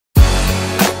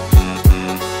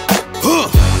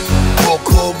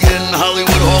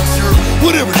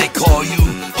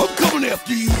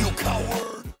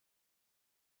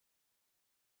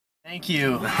Thank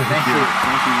you. Thank you. Thank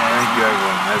you, guys. Thank you,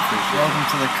 everyone. I appreciate Welcome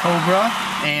to the Cobra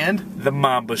and the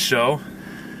Mamba Show.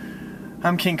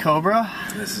 I'm King Cobra.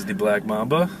 This is the Black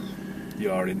Mamba.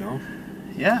 You already know.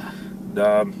 Yeah.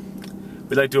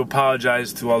 We'd like to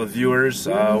apologize to all the viewers.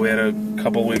 We had a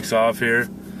couple weeks off here,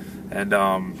 and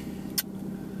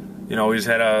you know, we just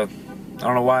had I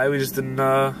don't know why, we just didn't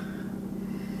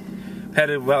had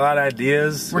a lot of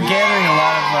ideas. We're gathering a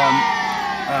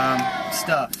lot of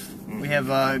stuff. We have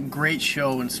a great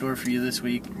show in store for you this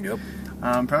week. Yep.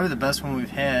 Probably the best one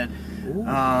we've had,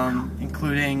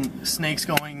 including snakes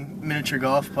going miniature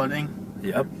golf putting.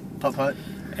 Yep. Putt-putt.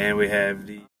 And we have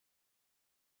the...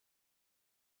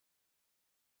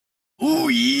 Ooh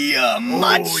yeah,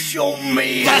 macho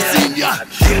man. I seen ya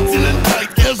dancing and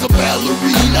tight as a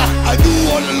ballerina. I knew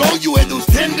all along you had those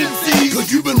tendencies,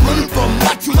 cause you've been running from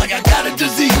macho like I got a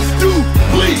disease. Dude,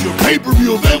 please, your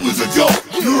pay-per-view event was a joke.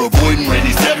 You're avoiding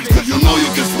Randy Savage cause you know you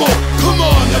can smoke. Come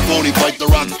on, that phony fight the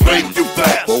Rock spanked you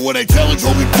fast. But when I challenged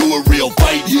homie to a real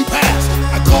fight, he passed.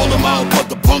 I called him out, but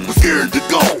the punk was scared to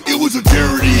go. It was a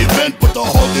charity event, but the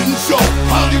Hulk didn't show.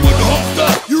 Hollywood Hulkster,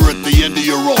 you're at the end of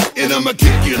your rope, and I'ma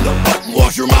kick you in the butt and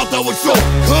wash your mouth out with soap.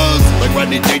 Cause, like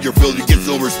Rodney Dangerfield, you get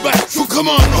no respect. So come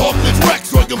on, Hulk, let's wreck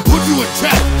so I can put you in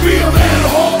check. Be a man,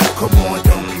 Hulk. Come on,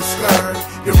 don't be scared.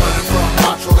 You're running from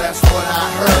macho, that's what I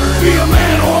heard. Be a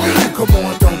man, Hulk. Come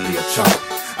on, don't be a chump.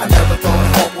 I never thought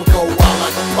Hulk would go wild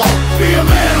like a punk. Be a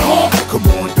man, Hulk. Come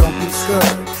on, don't be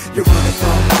scared. You're running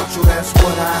from macho, that's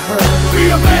what I heard. Be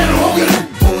a man, Hogan.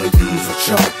 Boy, you's a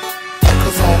chump.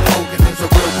 Cause Hulk Hogan is a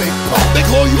real big punk. They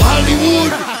call you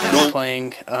Hollywood.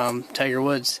 Playing Tiger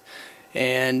Woods,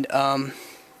 and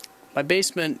my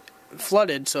basement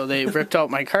flooded, so they ripped out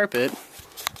my carpet.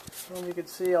 You can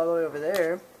see all the way over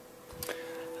there.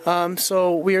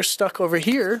 So we are stuck over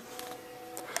here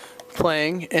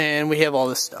playing, and we have all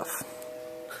this stuff.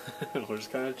 We're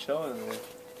just kind of chilling.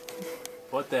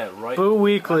 What that right? Boo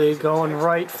Weekly going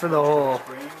right for the hole.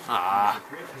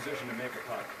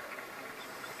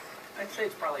 I'd say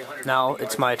it's probably 100. Now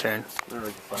it's my turn. This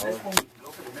one, you go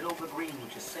for the middle of the green,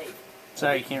 which is safe.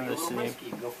 Sorry, you can't really If see. you're a little risky,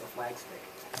 you go for the flag stick.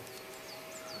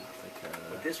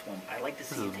 With this one, I like to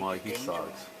see This you is take Mike, the he danger.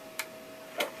 sucks.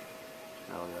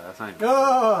 Oh yeah, that's not even...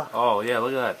 Ah! Oh yeah,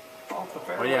 look at that.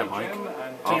 Where you at, Mike?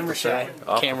 Camera shy.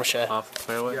 Camera shy. Off the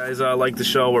fairway. You guys like the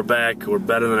show, we're back, we're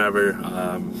better than ever.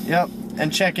 Yep,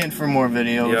 and check in for more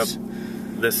videos.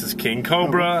 Yep. This is King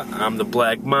Cobra, I'm the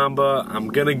Black Mamba. I'm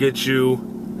gonna get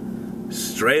you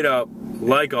straight up,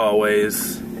 like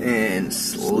always. And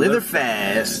slither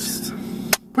fast.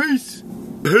 Peace.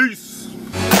 Peace.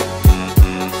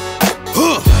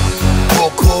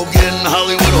 Hulk Hogan,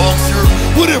 Hollywood Hulkster,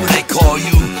 whatever they call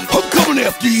you, I'm coming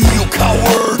after you, you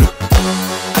coward.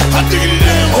 I'm digging it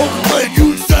down, Hulk